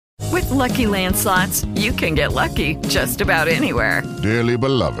Lucky Land Slots, you can get lucky just about anywhere. Dearly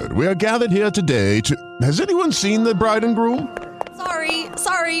beloved, we are gathered here today to... Has anyone seen the bride and groom?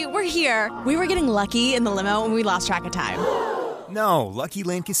 Sorry, we're here. We were getting lucky in the limo and we lost track of time. No, Lucky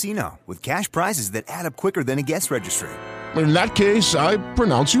Land Casino, with cash prizes that add up quicker than a guest registry. In that case, I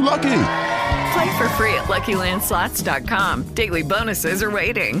pronounce you lucky. Play for free at LuckyLandSlots.com. Daily bonuses are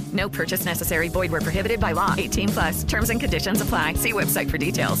waiting. No purchase necessary. Void where prohibited by law. 18+. Terms and conditions apply. See website for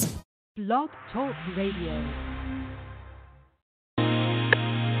details. Blog Talk Radio.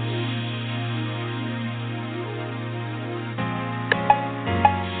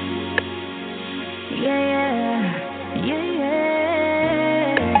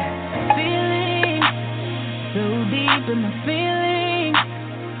 Feeling so deep in my feelings.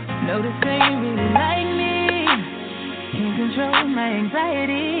 Notice they ain't really like me. Can't control my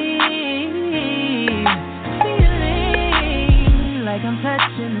anxiety. Feeling like I'm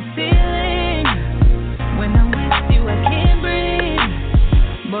touching the ceiling. When I'm with you, I can't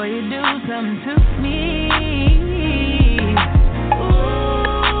breathe. Boy, you do something to me.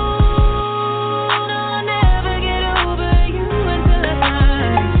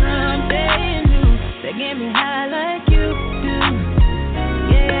 Get me high like you do,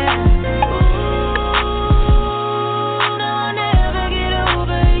 yeah. Ooh, no, I'll never get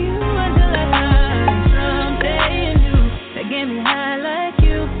over you until I find something new that get me high like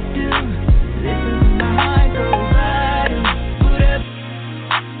you do. Listen to my heart go bottom, boot up,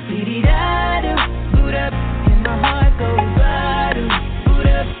 beady-da-do, boot up, and my heart go bottom, boot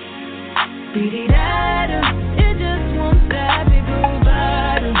up, beady-da-do. It just won't stop, it go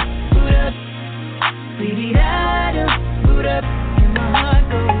bottom, boot up. Beady-da-do, boot up, and my heart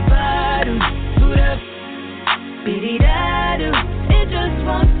goes bottom, boot up, beady-da-do, it just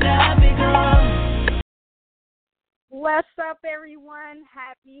won't stop, it goes. What's up, everyone?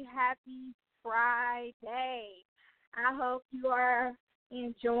 Happy Friday. I hope you are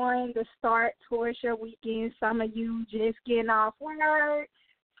enjoying the start towards your weekend. Some of you just getting off work.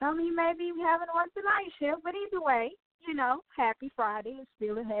 Some of you may be having to work the night shift, but either way, you know, happy Friday. It's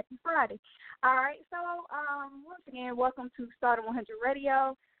still a happy Friday. All right, so once again, welcome to Stardom 100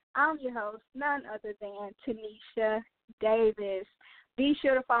 Radio. I'm your host, none other than Tanisha Davis. Be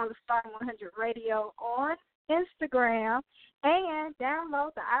sure to follow Stardom 100 Radio on Instagram and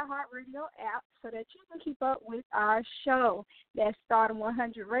download the iHeartRadio app so that you can keep up with our show. That's Stardom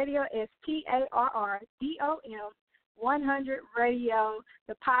 100 Radio. It's STARDOM 100 Radio,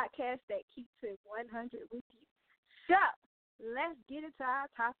 the podcast that keeps it 100 with you. So, let's get into our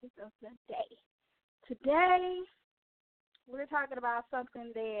topic of the day. Today, we're talking about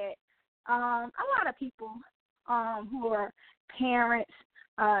something that a lot of people who are parents,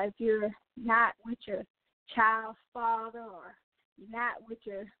 if you're not with your child's father or not with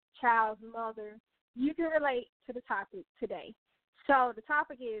your child's mother, you can relate to the topic today. So, the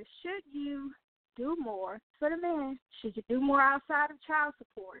topic is, should you do more for the man? Should you do more outside of child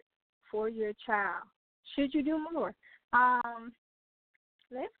support for your child? Should you do more?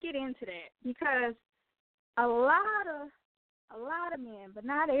 Let's get into that, because a lot of men, but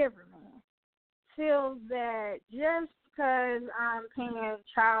not every man, feels that just because I'm paying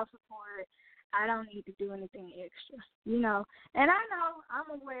child support, I don't need to do anything extra, you know. And I know, I'm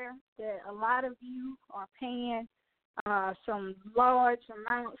aware that a lot of you are paying some large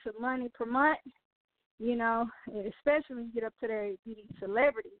amounts of money per month, you know, especially when you get up to these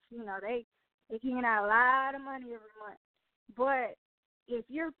celebrities, you know, they getting out a lot of money every month. But if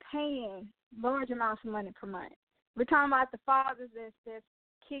you're paying large amounts of money per month, we're talking about the fathers that's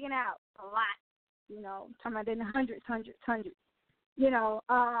kicking out a lot, you know, talking about in the hundreds. You know,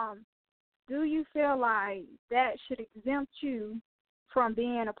 do you feel like that should exempt you from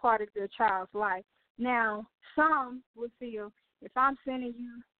being a part of your child's life? Now, some would feel if I'm sending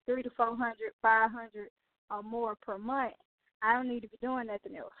you $300 to $400, $500 or more per month, I don't need to be doing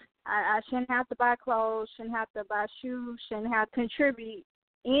nothing else. I shouldn't have to buy clothes, shouldn't have to buy shoes, shouldn't have to contribute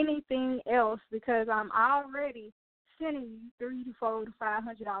anything else, because I'm already sending you $300 to $400 to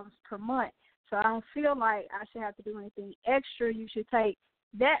 $500 per month. So I don't feel like I should have to do anything extra. You should take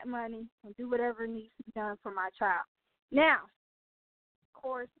that money and do whatever needs to be done for my child. Now, of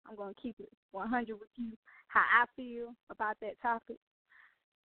course, I'm going to keep it 100 with you, how I feel about that topic.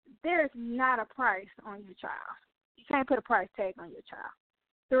 There's not a price on your child. You can't put a price tag on your child.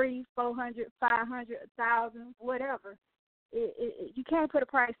 $300, $400, $500, $1,000, whatever. You can't put a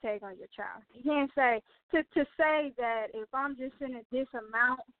price tag on your child. You can't say to say that if I'm just sending this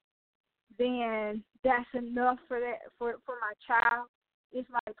amount, then that's enough for my child. it's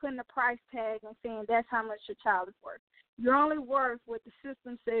like putting a price tag and saying that's how much your child is worth. You're only worth what the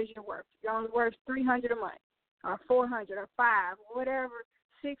system says you're worth. You're only worth $300 a month, or $400, or $5, or whatever,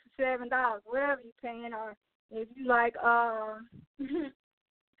 $6 or $7, whatever you're paying. Or if you like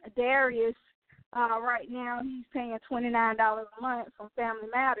Darius, right now he's paying $29 a month from Family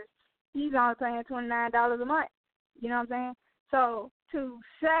Matters. He's only paying $29 a month. You know what I'm saying? So to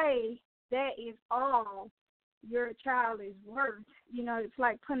say that is all your child is worth, it's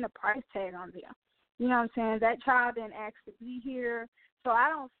like putting a price tag on them. You know what I'm saying? That child didn't ask to be here. So I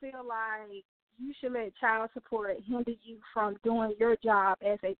don't feel like you should let child support hinder you from doing your job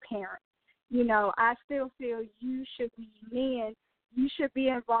as a parent. I still feel you should be men. You should be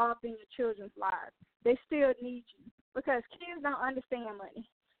involved in your children's lives. They still need you because kids don't understand money.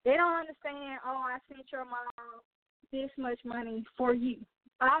 They don't understand, I sent your mom this much money for you.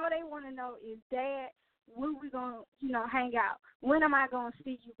 All they want to know is, Dad, when we going to, hang out? When am I going to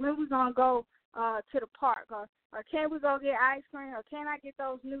see you? When we going to go to the park? Or can we go get ice cream? Or can I get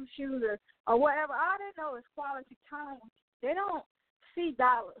those new shoes? Or whatever. All they know is quality time. They don't see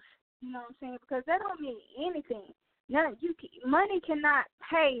dollars, you know what I'm saying? Because that don't mean anything. Money cannot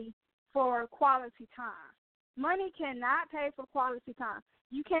pay for quality time. Money cannot pay for quality time.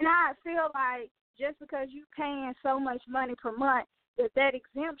 You cannot feel like just because you're paying so much money per month that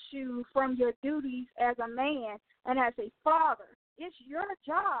exempts you from your duties as a man and as a father. It's your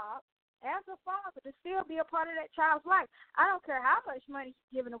job as a father to still be a part of that child's life. I don't care how much money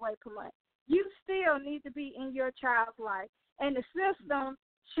you're giving away per month. You still need to be in your child's life. And the system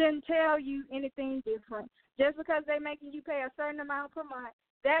shouldn't tell you anything different. Just because they're making you pay a certain amount per month,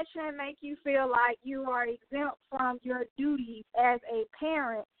 that shouldn't make you feel like you are exempt from your duties as a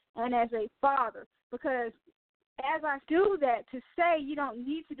parent and as a father. Because as I do that, to say you don't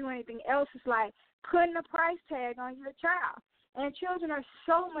need to do anything else is like putting a price tag on your child. And children are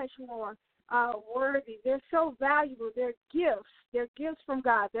so much more worthy. They're so valuable. They're gifts. They're gifts from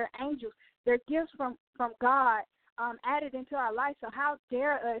God. They're angels. They're gifts from God added into our life. So how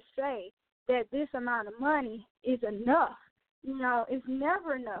dare us say that this amount of money is enough? It's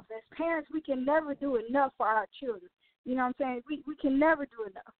never enough. As parents, we can never do enough for our children. You know what I'm saying? We can never do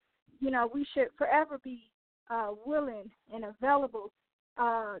enough. We should forever be willing and available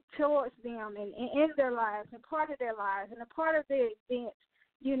towards them and in their lives and part of their lives and a part of their events.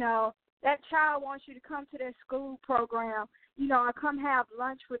 That child wants you to come to their school program, or come have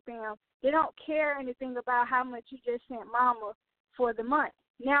lunch with them. They don't care anything about how much you just sent mama for the month.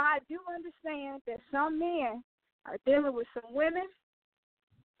 Now, I do understand that some men are dealing with some women,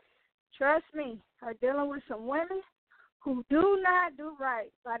 trust me, are dealing with some women who do not do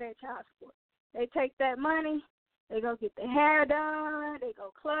right by their child support. They take that money, they go get their hair done, they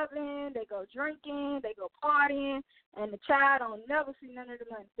go clubbing, they go drinking, they go partying, and the child don't never see none of the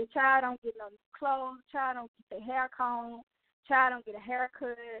money. The child don't get no clothes, the child don't get their hair combed, the child don't get a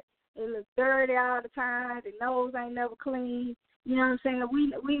haircut, they look dirty all the time, their nose ain't never clean. You know what I'm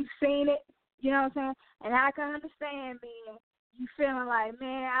saying? We've seen it. You know what I'm saying? And I can understand, man, you feeling like,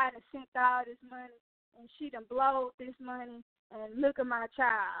 man, I done sent all this money, and she done blowed this money, and look at my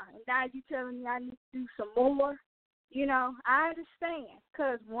child. And now you telling me I need to do some more? I understand.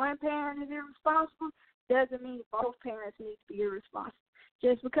 Because one parent is irresponsible doesn't mean both parents need to be irresponsible.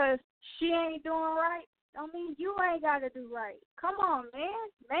 Just because she ain't doing right don't mean you ain't got to do right. Come on, man.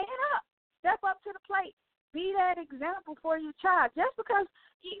 Man up. Step up to the plate. Be that example for your child. Just because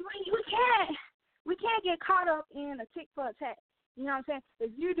we can't get caught up in a tick for a tat. You know what I'm saying?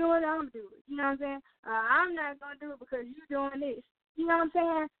 If you do it, I'm going to do it. You know what I'm saying? I'm not going to do it because you're doing this. You know what I'm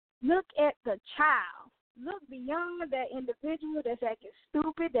saying? Look at the child. Look beyond that individual that's acting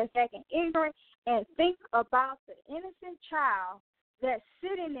stupid, that's acting ignorant, and think about the innocent child that's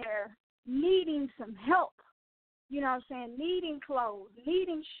sitting there needing some help. You know what I'm saying? Needing clothes,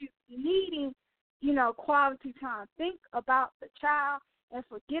 needing shoes, needing, quality time. Think about the child and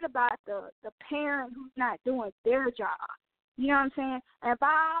forget about the parent who's not doing their job. You know what I'm saying? And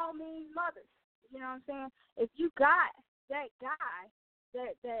by all means, mothers, you know what I'm saying? If you got that guy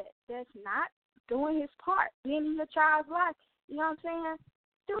that's not doing his part, being in your child's life, you know what I'm saying?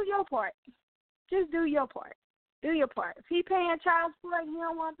 Do your part. Just do your part. Do your part. If he paying child support and he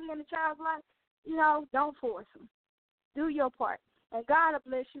don't want to be in the child's life, don't force him. Do your part. And God will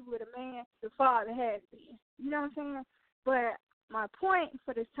bless you with a man the father has been. You know what I'm saying? But my point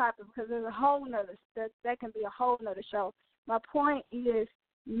for this topic, because there's a whole nother, that can be a whole nother show. My point is,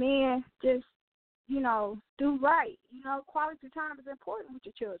 men, just, do right. Quality time is important with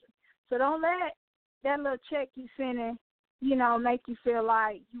your children. So don't let that little check you sending, make you feel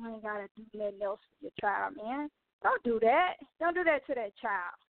like you ain't got to do nothing else for your child, man. don't do that. Don't do that to that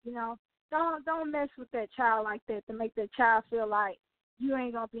child. You know, don't mess with that child like that to make that child feel like you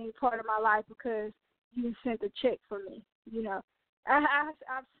ain't gonna be a part of my life because you sent a check for me. You know,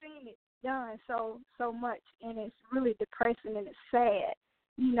 I've seen it done so much, and it's really depressing and it's sad.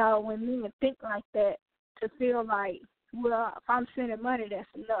 You know, when men think like that, to feel like, well, if I'm sending money, that's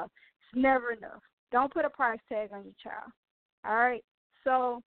enough. It's never enough. Don't put a price tag on your child. All right.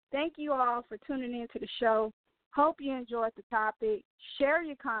 So thank you all for tuning in to the show. Hope you enjoyed the topic. Share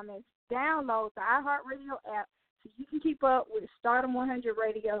your comments. Download the iHeartRadio app so you can keep up with Stardom 100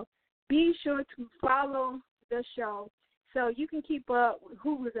 Radio. Be sure to follow the show so you can keep up with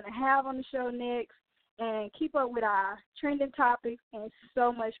who we're going to have on the show next and keep up with our trending topics and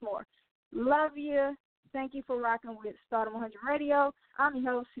so much more. Love you. Thank you for rocking with Stardom 100 Radio. I'm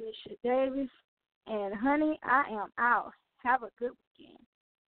your host, Tanisha Davis. And, honey, I am out. Have a good weekend.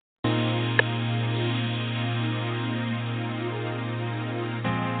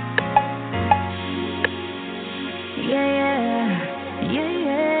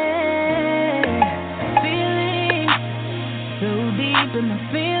 Feeling so deep in my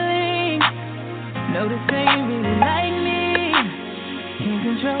feelings. No, this ain't really like me. Can't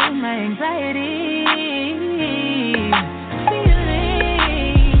control my anxiety.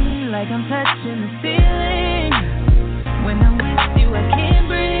 Feeling like I'm touching the ceiling. When I'm with you, I can't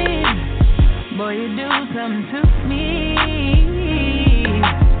breathe. Boy, you do something to me.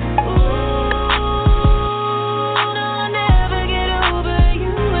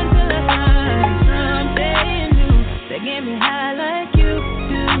 Get me high like you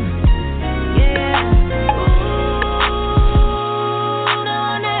do, yeah. Ooh, no,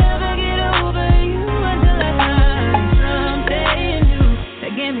 I'll never get over you until I find something new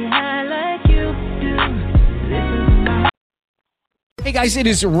that get me high like you do. Listen to my... Hey guys, it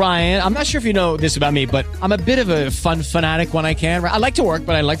is Ryan. I'm not sure if you know this about me, but I'm a bit of a fun fanatic when I can. I like to work,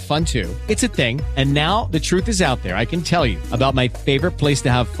 but I like fun too. It's a thing. And now the truth is out there. I can tell you about my favorite place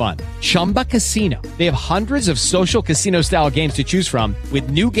to have fun. Chumba Casino. They have hundreds of social casino style games to choose from with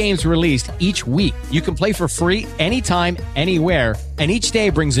new games released each week. You can play for free anytime, anywhere. And each day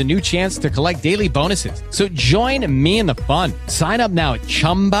brings a new chance to collect daily bonuses. So join me in the fun. Sign up now at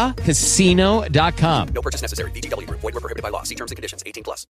ChumbaCasino.com. No purchase necessary. VGW Group. Void where prohibited by law. See terms and conditions. 18+.